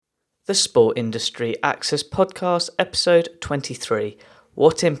the Sport Industry Access Podcast, episode 23.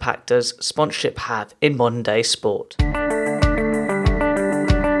 What impact does sponsorship have in modern day sport?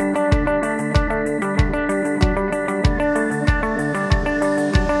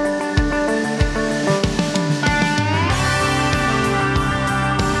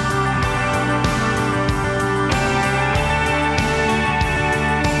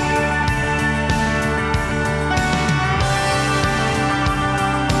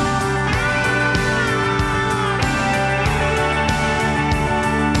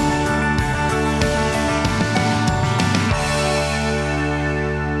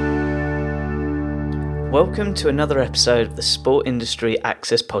 Welcome to another episode of the Sport Industry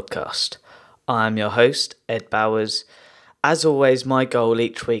Access Podcast. I'm your host, Ed Bowers. As always, my goal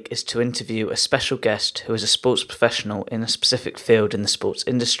each week is to interview a special guest who is a sports professional in a specific field in the sports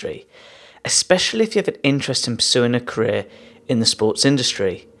industry, especially if you have an interest in pursuing a career in the sports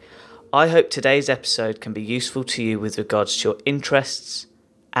industry. I hope today's episode can be useful to you with regards to your interests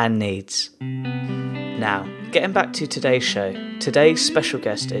and needs. Now, getting back to today's show, today's special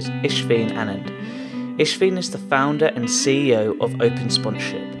guest is Ishveen Anand. Ishveen is the founder and CEO of Open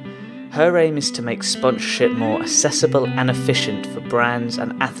Sponsorship. Her aim is to make sponsorship more accessible and efficient for brands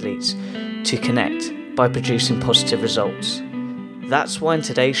and athletes to connect by producing positive results. That's why in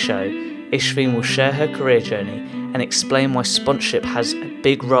today's show, Ishveen will share her career journey and explain why sponsorship has a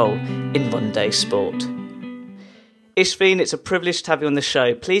big role in modern day sport. Ishveen, it's a privilege to have you on the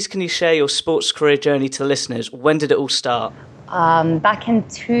show. Please can you share your sports career journey to listeners? When did it all start? Back in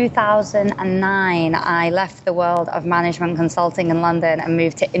 2009, I left the world of management consulting in London and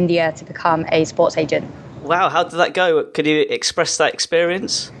moved to India to become a sports agent. Wow, how did that go? Could you express that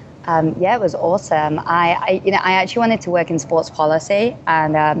experience? Yeah, it was awesome. I actually wanted to work in sports policy,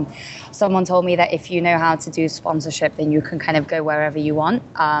 and someone told me that if you know how to do sponsorship, then you can kind of go wherever you want.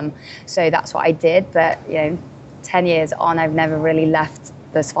 So that's what I did. But 10 years on, I've never really left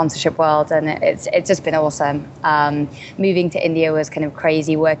the sponsorship world, and it's just been awesome. Moving to India was kind of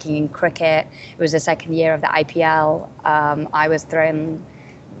crazy. Working in cricket, it was the second year of the IPL. I was thrown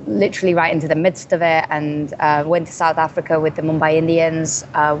literally right into the midst of it, and went to South Africa with the Mumbai Indians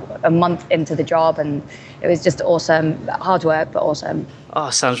a month into the job, and it was just awesome. Hard work, but awesome. Oh,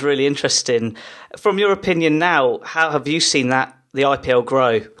 sounds really interesting. From your opinion now, how have you seen the IPL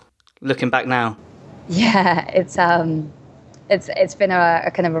grow, looking back now? Yeah, it's been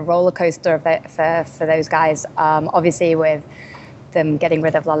a kind of a roller coaster for those guys. Obviously, with them getting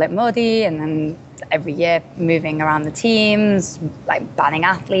rid of Lalit Modi, and then every year moving around the teams, like banning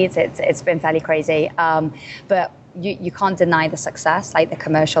athletes, it's been fairly crazy. But you can't deny the success. Like, the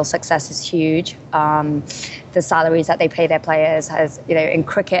commercial success is huge. The salaries that they pay their players in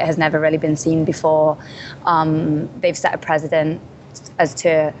cricket has never really been seen before. They've set a precedent as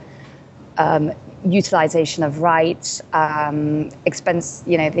to utilization of rights, expense,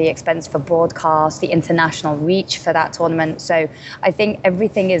 the expense for broadcast, the international reach for that tournament. So I think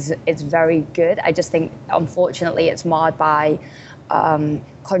everything is very good. I just think, unfortunately, it's marred by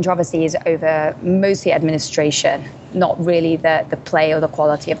controversies over mostly administration, not really the play or the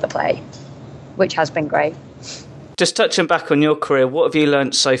quality of the play, which has been great. Just touching back on your career, what have you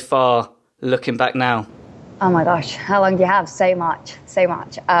learned so far, looking back now? Oh my gosh, how long do you have? So much.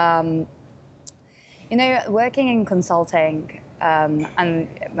 Working in consulting, and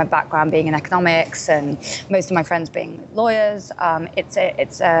my background being in economics, and most of my friends being lawyers,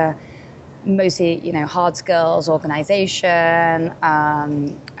 it's mostly hard skills, organization,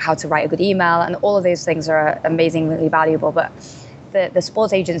 how to write a good email, and all of those things are amazingly valuable. But the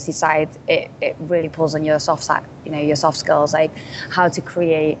sports agency side, it really pulls on your soft side, your soft skills, like how to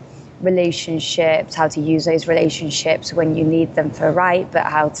create relationships, how to use those relationships when you need them for right, but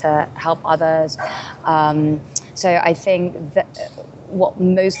how to help others. So I think that what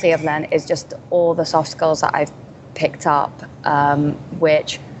mostly I've learned is just all the soft skills that I've picked up,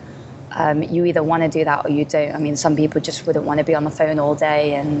 which you either want to do that or you don't. I mean, some people just wouldn't want to be on the phone all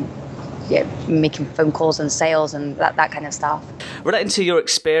day and making phone calls and sales and that kind of stuff. Relating to your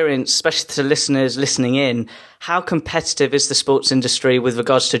experience, especially to listeners listening in, how competitive is the sports industry with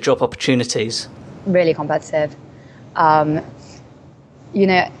regards to job opportunities? Really competitive.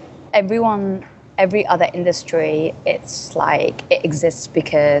 Every other industry, it's like it exists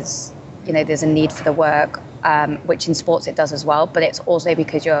because there's a need for the work, which in sports it does as well, but it's also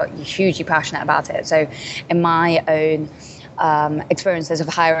because you're hugely passionate about it. So in my own experiences of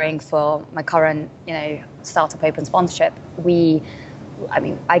hiring for my current, startup Open Sponsorship,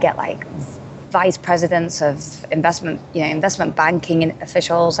 I get like vice presidents of investment banking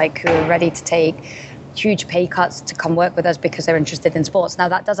officials, like, who are ready to take huge pay cuts to come work with us because they're interested in sports. Now,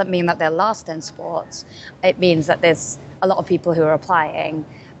 that doesn't mean that they'll last in sports. It means that there's a lot of people who are applying.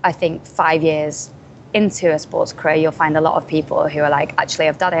 I think 5 years into a sports career, you'll find a lot of people who are like, actually,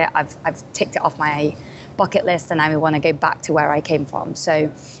 I've done it. I've ticked it off my bucket list, and I want to go back to where I came from.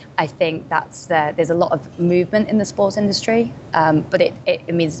 So I think there's a lot of movement in the sports industry, but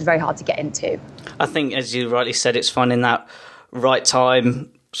it means it's very hard to get into. I think, as you rightly said, it's finding that right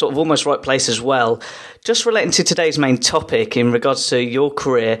time, sort of almost right place as well. Just relating to today's main topic in regards to your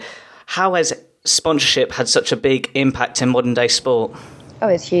career, how has sponsorship had such a big impact in modern day sport? Oh,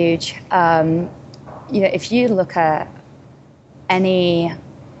 it's huge. If you look at any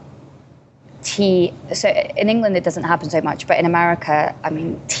so in England it doesn't happen so much, but in America, I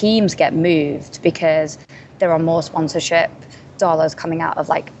mean, teams get moved because there are more sponsorship dollars coming out of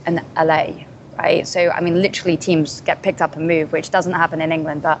like an LA, right? So I mean, literally teams get picked up and moved, which doesn't happen in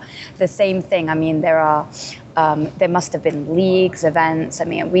England. But the same thing. I mean, there must have been leagues, events. I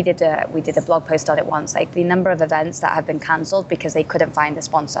mean, we did a blog post on it once, like the number of events that have been cancelled because they couldn't find a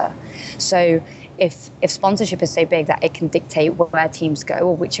sponsor. So if sponsorship is so big that it can dictate where teams go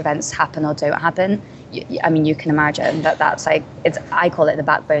or which events happen or don't happen, I mean, you can imagine that's like, I call it the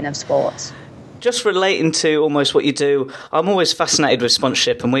backbone of sports. Just relating to almost what you do, I'm always fascinated with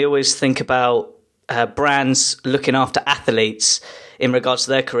sponsorship, and we always think about brands looking after athletes in regards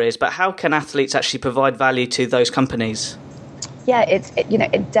to their careers, but how can athletes actually provide value to those companies? Yeah,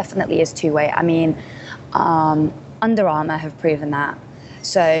 it definitely is two-way. I mean, Under Armour have proven that.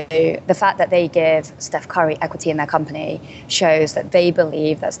 So the fact that they give Steph Curry equity in their company shows that they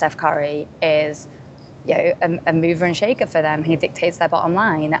believe that Steph Curry is, a mover and shaker for them. He dictates their bottom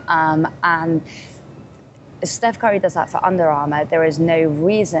line. And if Steph Curry does that for Under Armour, there is no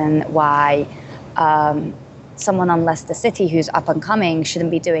reason why someone on Leicester City who's up and coming shouldn't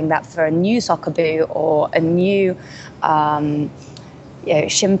be doing that for a new soccer boot or a new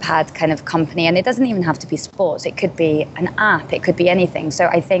shin pad kind of company. And it doesn't even have to be sports. It could be an app. It could be anything. So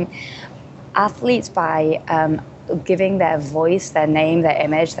I think athletes, by giving their voice, their name, their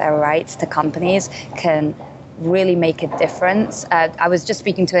image, their rights to companies, can really make a difference. I was just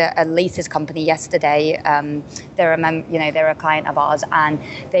speaking to a laces company yesterday. They're a client of ours, and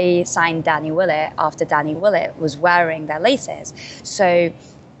they signed Danny Willett after Danny Willett was wearing their laces. So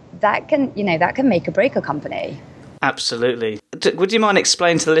that can make or break a company. Absolutely. Would you mind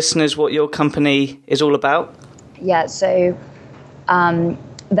explaining to the listeners what your company is all about? Yeah. So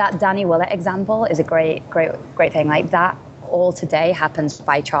that Danny Willett example is a great thing. Like that all today happens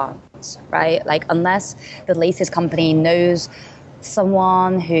by chance, right? Like unless the laces company knows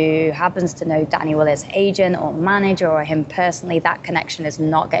someone who happens to know Danny Willett's agent or manager or him personally, that connection is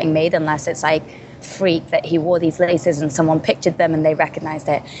not getting made unless it's like freak that he wore these laces and someone pictured them and they recognized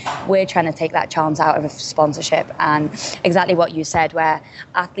it. We're trying to take that chance out of a sponsorship, and exactly what you said, where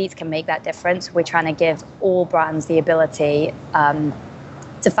athletes can make that difference. We're trying to give all brands the ability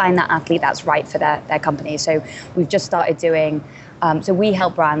to find that athlete that's right for their company. So we've just started doing, so we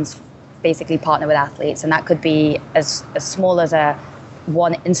help brands basically partner with athletes, and that could be as small as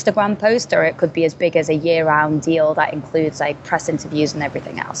one Instagram post, or it could be as big as a year-round deal that includes like press interviews and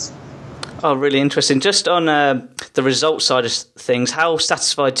everything else. Oh, really interesting. Just on the result side of things, how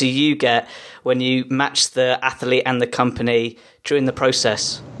satisfied do you get when you match the athlete and the company during the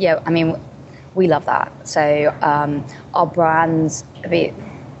process? Yeah, I mean, we love that. So our brands, the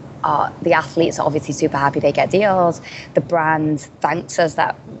athletes are obviously super happy they get deals. The brand thanks us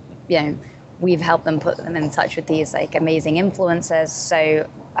that, we've helped them, put them in touch with these like amazing influencers. So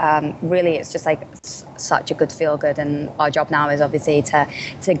really it's just like such a good feel good, and our job now is obviously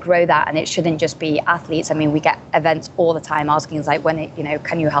to grow that. And it shouldn't just be athletes. I mean, we get events all the time asking us like,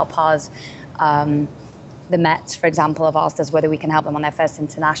 can you help us? The Mets, for example, have asked us whether we can help them on their first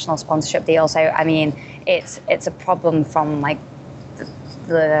international sponsorship deal. So I mean, it's a problem from like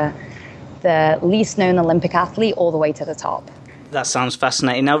the least known Olympic athlete all the way to the top. That sounds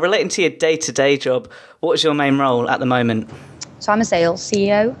fascinating. Now, relating to your day-to-day job, what is your main role at the moment? So I'm a sales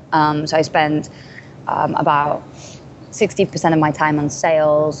CEO. So I spend about 60% of my time on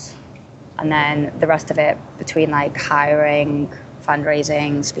sales, and then the rest of it between like hiring,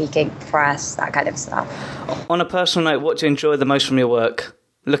 fundraising, speaking, press, that kind of stuff. On a personal note, what do you enjoy the most from your work?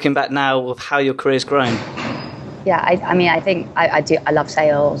 Looking back now of how your career's grown. Yeah, I think I do. I love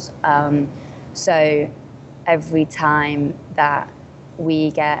sales. So every time that we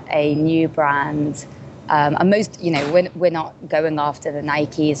get a new brand, and most, we're not going after the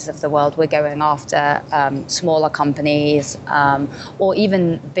Nikes of the world. We're going after smaller companies, or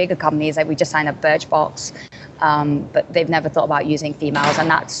even bigger companies. Like we just signed up Birchbox but they've never thought about using females, and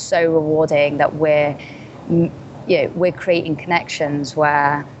that's so rewarding that we're creating connections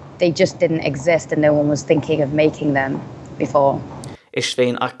where they just didn't exist and no one was thinking of making them before.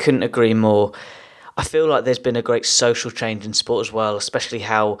 Ishveen, I couldn't agree more. I feel like there's been a great social change in sport as well, especially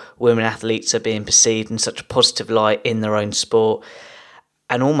how women athletes are being perceived in such a positive light in their own sport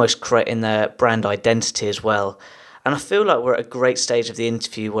and almost creating their brand identity as well. And I feel like we're at a great stage of the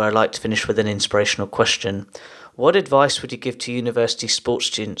interview where I'd like to finish with an inspirational question. What advice would you give to university sports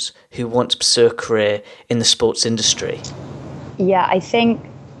students who want to pursue a career in the sports industry? Yeah, I think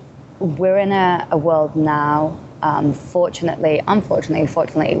we're in a world now, unfortunately,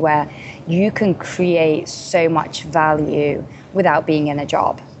 where you can create so much value without being in a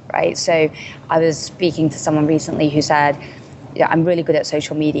job, right? So I was speaking to someone recently who said, I'm really good at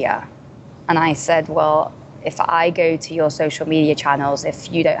social media. And I said, well, if I go to your social media channels,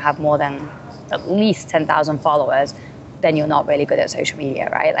 if you don't have more than at least 10,000 followers, then you're not really good at social media,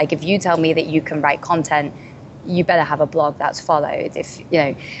 right? Like if you tell me that you can write content, you better have a blog that's followed. If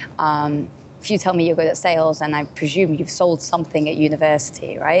you tell me you're good at sales, then I presume you've sold something at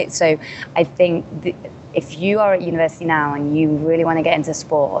university, right? So I think if you are at university now and you really want to get into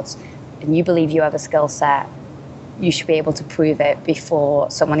sports and you believe you have a skill set, you should be able to prove it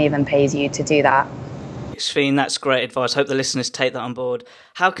before someone even pays you to do that. Ishveen, that's great advice. Hope the listeners take that on board.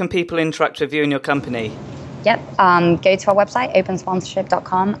 How can people interact with you and your company? Yep, go to our website,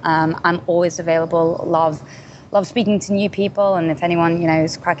 opensponsorship.com. I'm always available. Love speaking to new people, and if anyone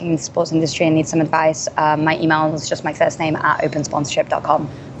is cracking the sports industry and needs some advice, my email is just my first name at opensponsorship.com.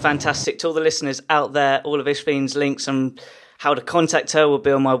 Fantastic. To all the listeners out there, all of Ishveen's links and how to contact her will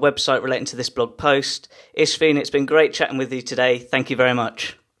be on my website relating to this blog post. Ishveen, it's been great chatting with you today. Thank you very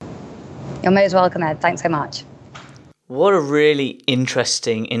much. You're most welcome, Ed. Thanks so much. What a really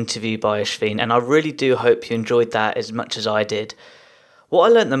interesting interview by Ishveen, and I really do hope you enjoyed that as much as I did. What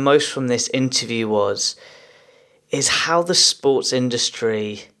I learnt the most from this interview is how the sports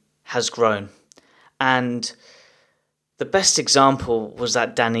industry has grown. And the best example was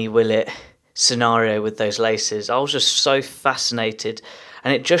that Danny Willett scenario with those laces. I was just so fascinated,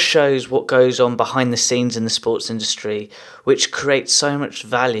 and it just shows what goes on behind the scenes in the sports industry, which creates so much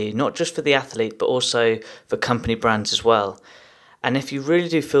value, not just for the athlete, but also for company brands as well. And if you really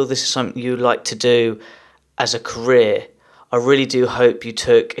do feel this is something you like to do as a career, I really do hope you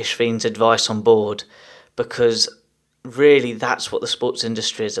took Ishveen's advice on board, because really that's what the sports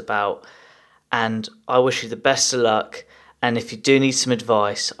industry is about. And I wish you the best of luck. And if you do need some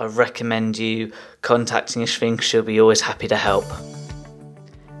advice, I recommend you contacting Ishveen, because she'll be always happy to help.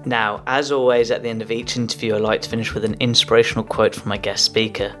 Now, as always, at the end of each interview, I like to finish with an inspirational quote from my guest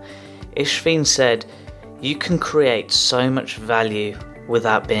speaker. Ishveen said, "You can create so much value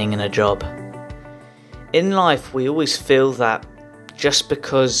without being in a job." In life, we always feel that just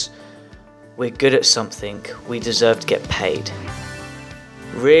because we're good at something, we deserve to get paid.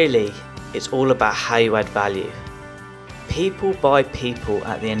 Really, it's all about how you add value. People buy people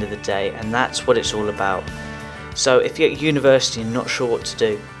at the end of the day, and that's what it's all about. So if you're at university and not sure what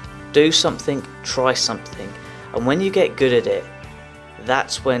to do something, try something. And when you get good at it,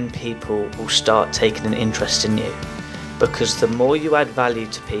 that's when people will start taking an interest in you. Because the more you add value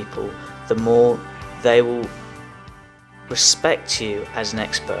to people, the more they will respect you as an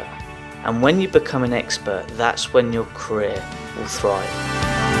expert. And when you become an expert, that's when your career will thrive.